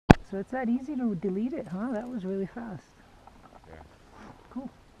So it's that easy to delete it, huh? That was really fast. Yeah. Cool.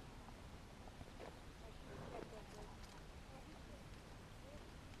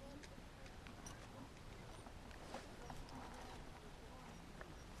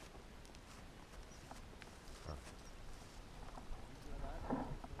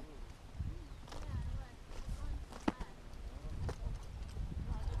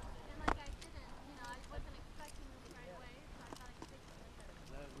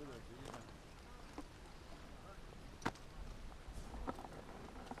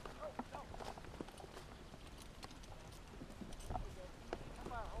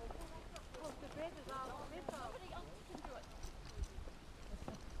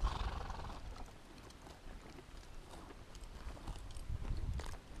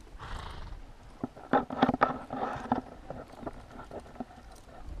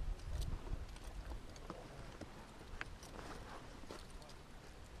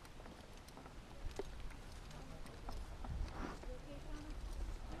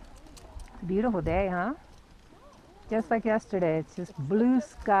 It's a beautiful day, huh? Just like yesterday. It's just blue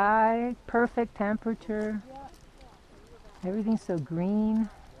sky, perfect temperature. Everything's so green.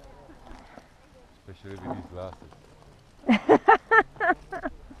 Especially with these glasses.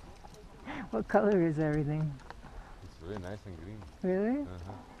 What color is everything? It's really nice and green. Really?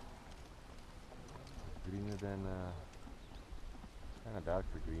 Greener than kind of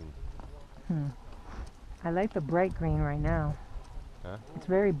darker green. Hmm. I like the bright green right now. Huh? It's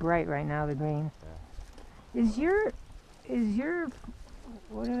very bright right now, the green. Yeah. Is your,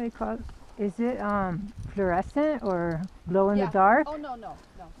 what do they call it? Is it fluorescent or glow in the dark? Oh, no.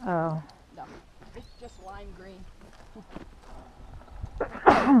 Oh. No. It's just lime green.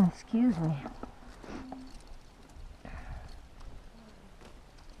 Excuse me.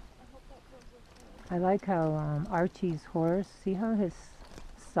 I like how Archie's horse, see how his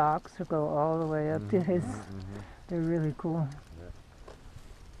socks go all the way up to his, they're really cool. Yeah.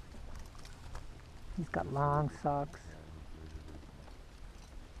 He's got long socks.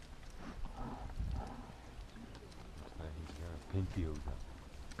 Pantyhose.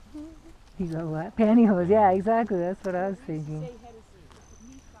 He's got what? Pantyhose, yeah, exactly, that's what I was thinking.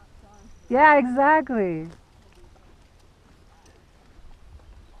 Yeah, exactly.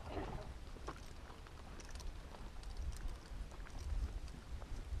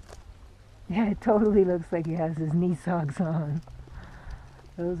 Yeah, it totally looks like he has his knee socks on.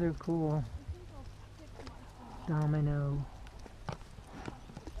 Those are cool. Domino.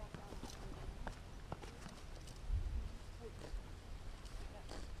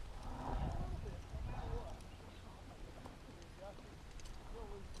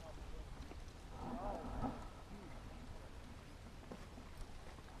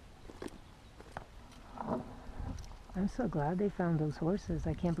 I'm so glad they found those horses.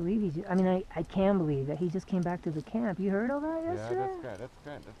 I can't believe I can believe that he just came back to the camp. You heard all that yesterday? Yeah,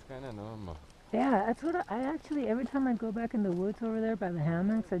 that's kind of normal. Yeah, that's what I actually, every time I go back in the woods over there by the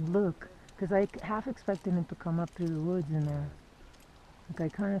hammocks, I'd look. Because I half expected him to come up through the woods in there. Like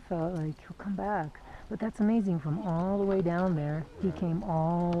I kind of felt like he'll come back. But that's amazing. From all the way down there, he came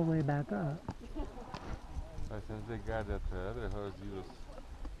all the way back up. Since they got that other horse, he was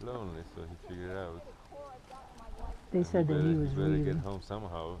lonely, so he figured out. They said that he was better really... get home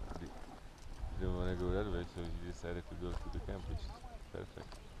somehow. He didn't want to go that way, so he decided to go to the camp, which is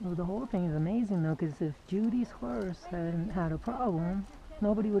perfect. Well, the whole thing is amazing though, because if Judy's horse hadn't had a problem,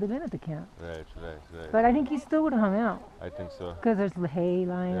 nobody would have been at the camp. Right. But I think he still would have hung out. I think so. Because there's hay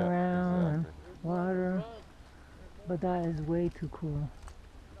lying around and Exactly. water. But that is way too cool.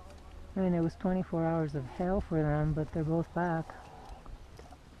 I mean, it was 24 hours of hell for them, but they're both back.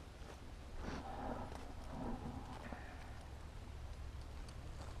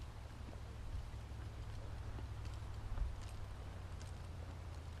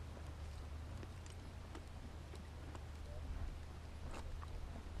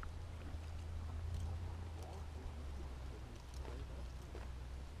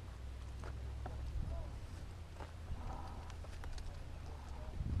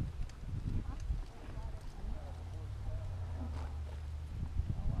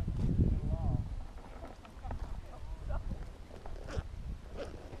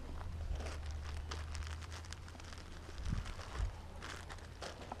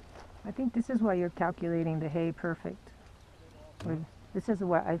 I think this is why you're calculating the hay perfect. This is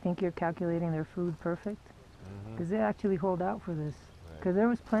why I think you're calculating their food perfect. Because they actually hold out for this. Because there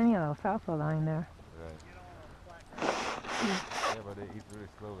was plenty of alfalfa lying there. Right. Yeah, but they eat really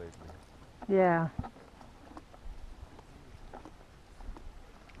slow lately. Yeah.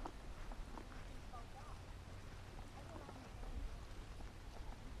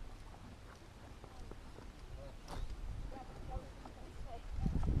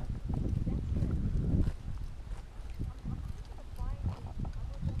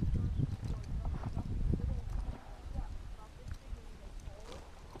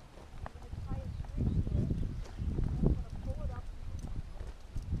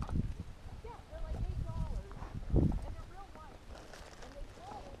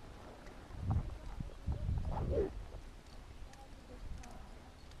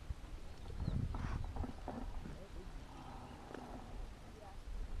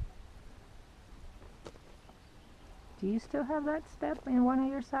 Do you still have that step in one of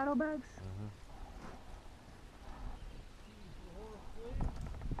your saddlebags? Mm-hmm.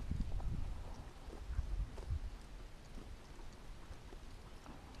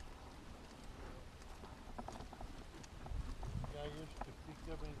 Yeah, I used to pick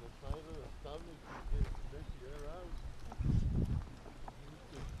them in the side of the stable to get them the air out. Used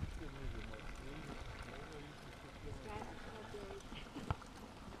to pick them in the machine. Now I used to pick them in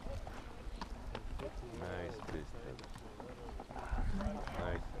Nice pistol.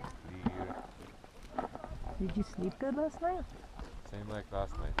 Nice and clear. Did you sleep good last night? Same like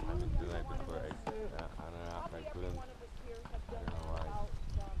last night. I mean, the night before. I don't know if I couldn't. I don't know why.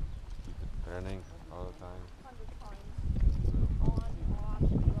 Keep it turning all the time.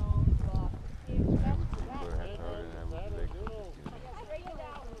 I would sleep for half hour and I would be like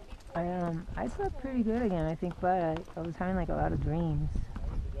 15 minutes. I slept pretty good again, I think, but I was having like a lot of dreams.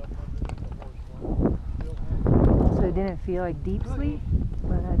 So it didn't feel like deep sleep,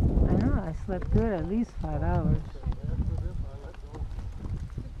 but I know I slept good at least 5 hours.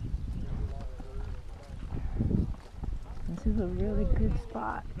 This is a really good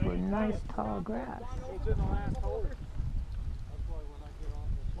spot for nice tall grass. It's in the last hole. That's why when I get on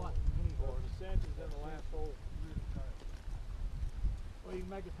this one, the cinch is in the last hole. Really tight. Well, you can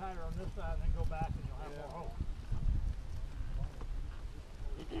make it tighter on this side and then go back and you'll have more hope.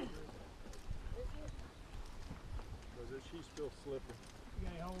 Because she's still slipping. You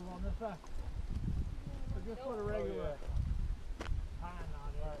got any holes on this side? So just put a regular pine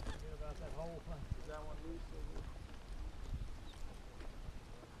on it. Forget about that whole thing. Is that one loose?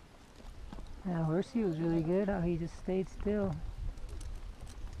 That horsey was really good how he just stayed still.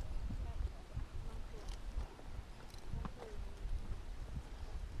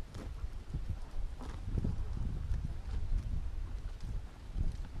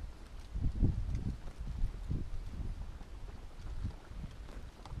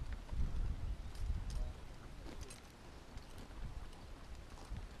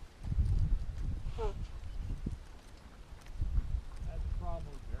 That's the problem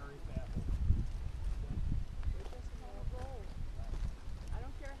with very fast. I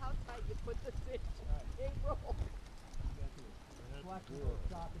don't care how tight you put the cinch. They roll. Flexible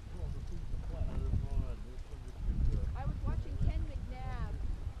shock and pull the piece of play. I was watching Ken McNabb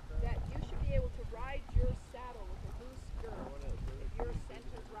that you should be able to ride your saddle with a loose skirt if you're a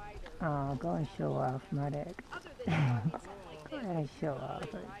center rider. Oh, go and show off, Marek. Other than talking something like Go this. ahead and show off.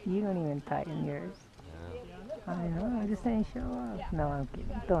 You don't even tighten yours. Yeah. I know, I'm just saying show off. No, I'm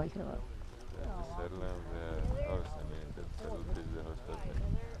kidding. Don't show off. The saddle and the horse. I mean, the saddle is the horse doesn't.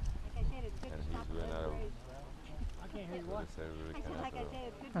 And he's went out of. So the saddle really kind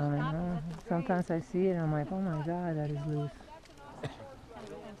of. I know. Sometimes I see it and I'm like, oh my god, that is loose.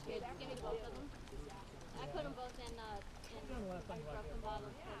 Give me both of them. I put them both in broken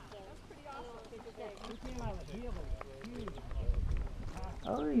bottles. He came out of the heel. Huge.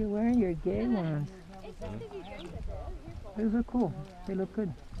 Oh, you're wearing your gay ones. It's just because you drink it. Those are cool. They look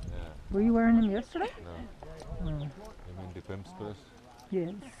good. Yeah. Were you wearing them yesterday? No. Oh, You mean the pimp spurs?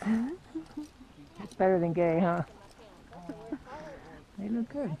 yes. It's better than gay, huh? They look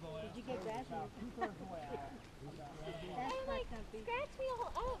good. They like scratch me all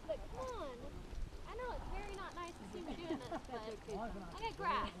up, but come on. I know it's very not nice to see me doing this, but I got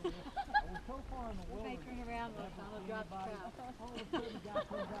grass. You may turn around and I'll drop the trap.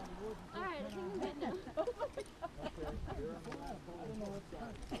 Alright, let's move it now.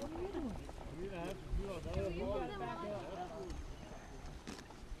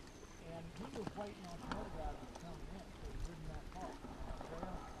 And he was waiting on some other guys to come in, so he didn't that far.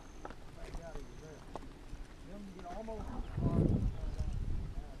 Thank God he was there. Then you get almost to the car,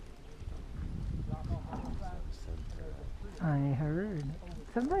 drop off on the side. I heard.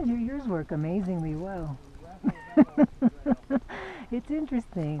 Sometimes your ears work amazingly well. It's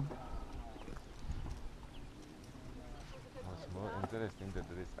interesting. What's more interesting that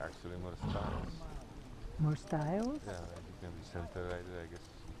there is actually more styles. More styles? Yeah, like you can be center rider. I guess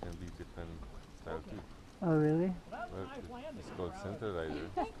you can be different style too. Oh, really? Well, it's called center rider.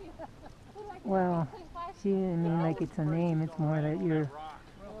 Well, she didn't mean like it's a name. It's more that you're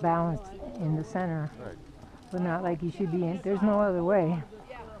balanced in the center. Right. But not like you should be in. There's no other way.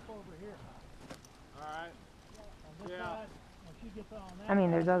 Alright. Yeah. I mean,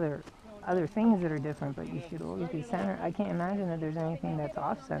 there's other things that are different, but you should always be center. I can't imagine that there's anything that's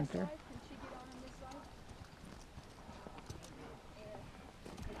off center. Can she get on this side?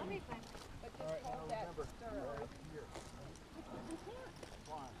 But just hold that stirrup.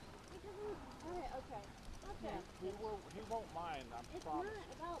 Okay. He won't mind, I It's promise. not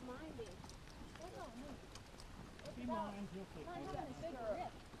about minding. If He minds, he'll take Mine it. has a big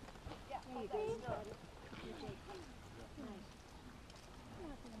rip. Yeah, There hold you that go. stirrup. Nice.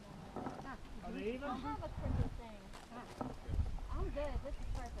 Are they even? I have a crooked thing. I'm good. This is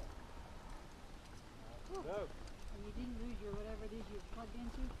perfect. No. And you didn't lose your whatever it is you plugged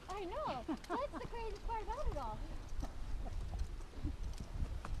into? I know. That's the craziest part about it all.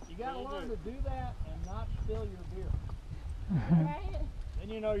 You gotta learn to do that and not spill your beer. Right? Then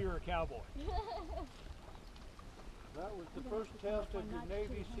you know you're a cowboy. That was the first test of your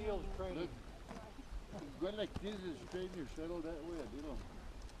Navy SEALs training. Go like this and straighten your shuttle that way, you know.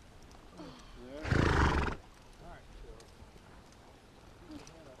 There. Alright, so.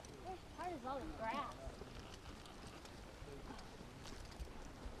 Worst part is all the grass.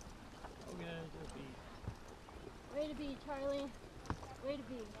 Okay, just be. Way to be, Charlie. Way to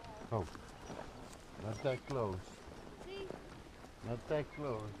be. Oh, not that close. See? Not that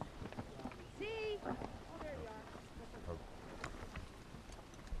close. See?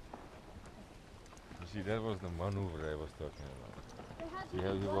 You see, that was the maneuver I was talking about. There has See to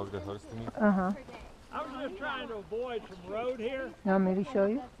how be you one walk the horse to me? Uh-huh. per day. I was just trying to avoid some road here. You want me to show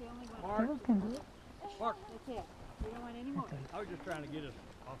you? That's the only one. Mark, Yeah, we can do it. Mark, That's it. You don't want any more. I was just trying to get us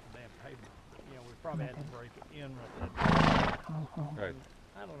off the damn pavement. You know, we probably had to break it in with that. Oh, Right.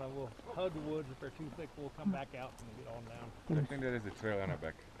 I don't know, we'll hug the woods. If they're too thick, we'll come back out and get on down. I think there is a trail on the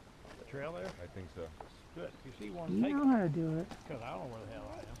back. The trail there? I think so. Good. If you see one, you take know it. how to do it. Because I don't know where the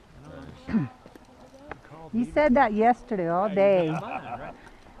hell I am. Right. You said that yesterday all day, Mine, right?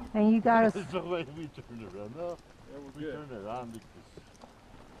 and you got us. That's the way we turned around. No, we good. turned around because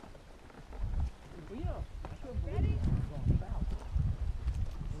Well, you know, I couldn't believe it was going south.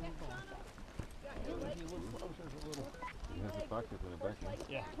 If you look close, there's a little. It has a pocket in the back.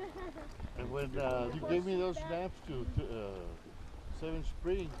 Yeah? Yeah. and when you gave me those snaps to Seven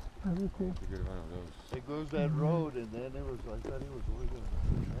Springs, Really cool. To get one of those. it goes that road, and then it was I thought it was only going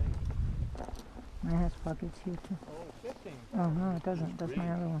to train. Mine has pockets here too. Oh, 15. Oh no, it doesn't. That's my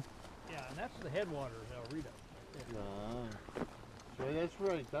other one. Yeah, and that's the headwater of El Rito. So that's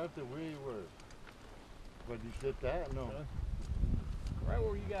where I thought that we were. But you said that? No. Right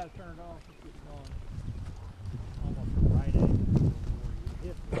where you guys turned off, it's getting on. Almost right angle where you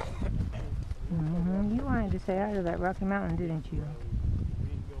hit the You wanted to say hi to that Rocky Mountain, didn't you? We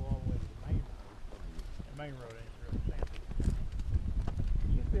didn't go all the way to the main road. The main road ain't real fancy.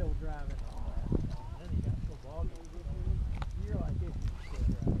 You used to be able to drive in all that. And then it got so boggy. You're like this, you still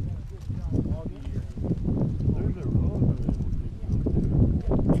drive. Boggy year. There's a road that we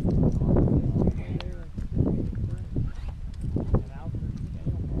There in Pacific Springs. And out there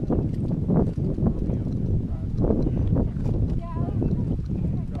in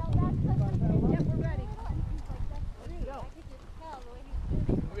Yep, we're ready. I could just tell the way he was doing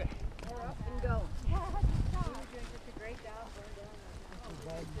it. We're up and going. Yeah, I could tell. You're doing such a great job going down there. Oh,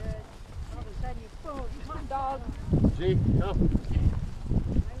 very good. All of a sudden you boom, come on dog. See, come.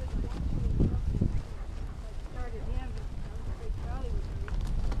 Started him, but I was afraid Charlie was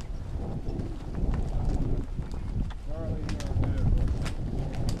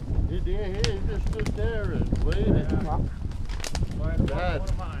He did. He just stood there and waited. Dad. one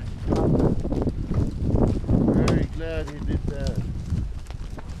of mine. Very glad he did that.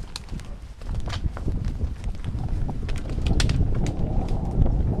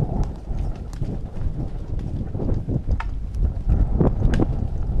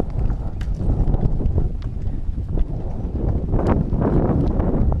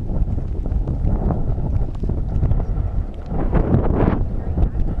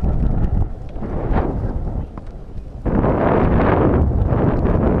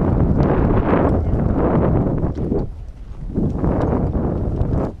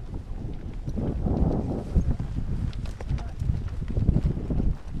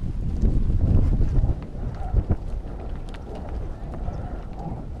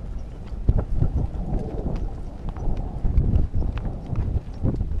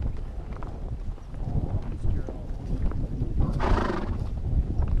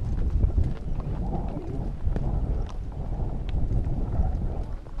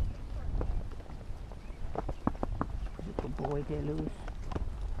 Good boy, Deluz.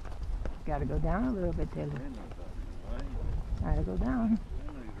 Gotta go down a little bit, Deluz. Gotta go down.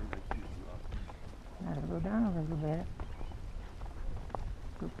 Gotta go down a little bit.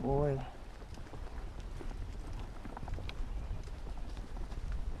 Good boy.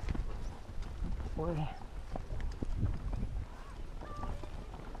 Good boy.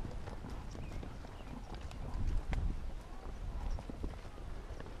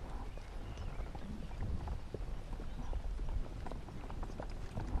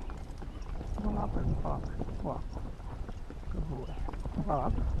 Walk, walk, walk. Good boy.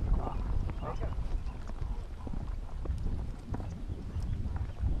 Walk. Walk. Walk.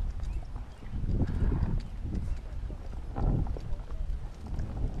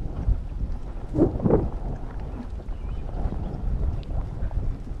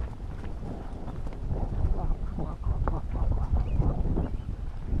 Walk, walk, walk, walk, walk, walk, walk.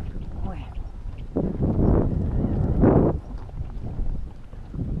 Good boy.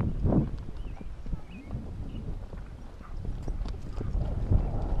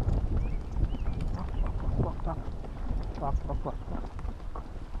 Walk, walk, walk. Walk, walk, walk, walk.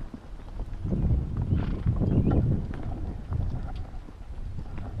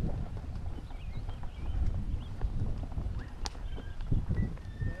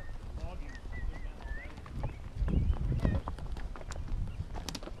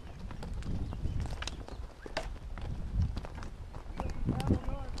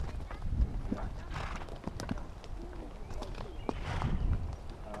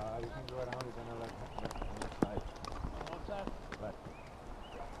 You can go around it on the left side. What's that? Left.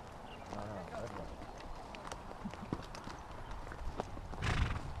 No, that one.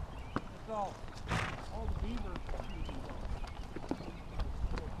 It's all the beavers.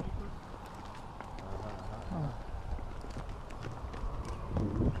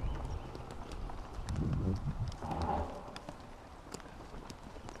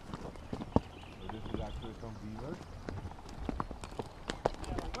 So this is actually some beavers.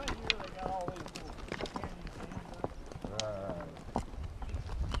 Yeah, but right here they got all these little canyon things. Right.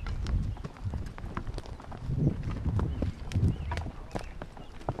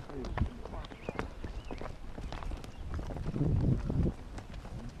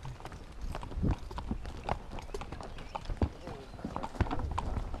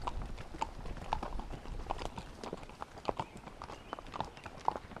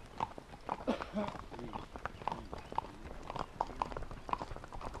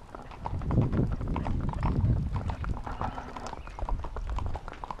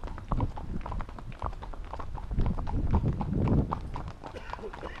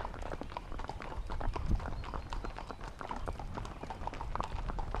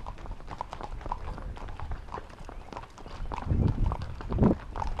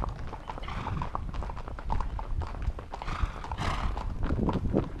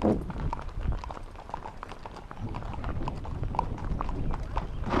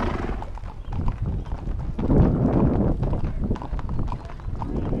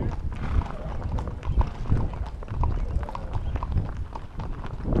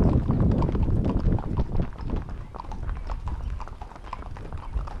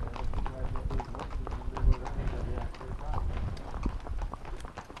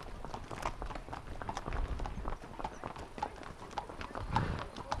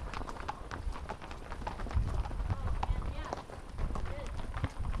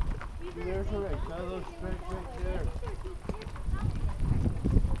 There's a right. Now those straight right there.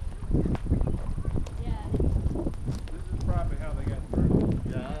 This is probably how they got through.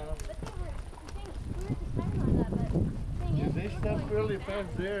 Yeah. Is they stuff really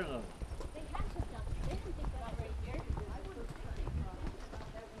fast there though?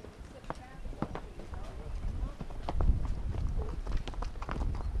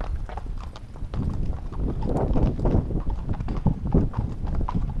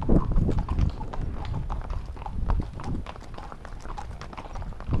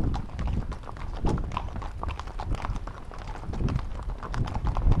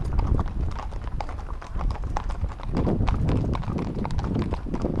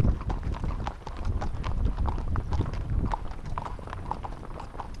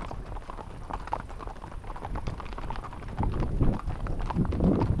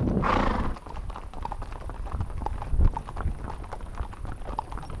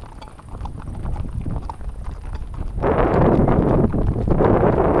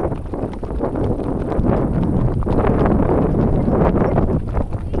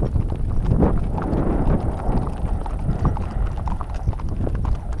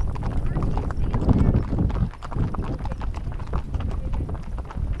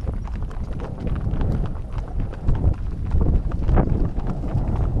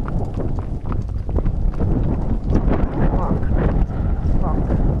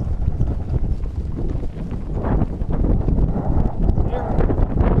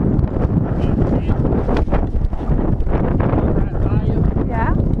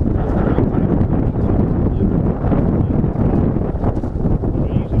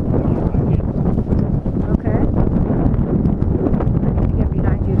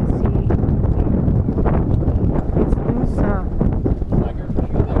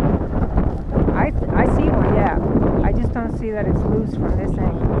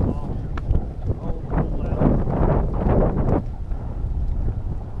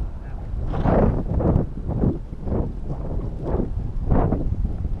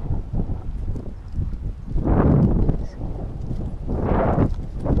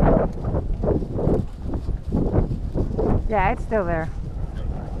 Yeah, it's still there.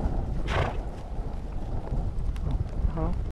 Oh.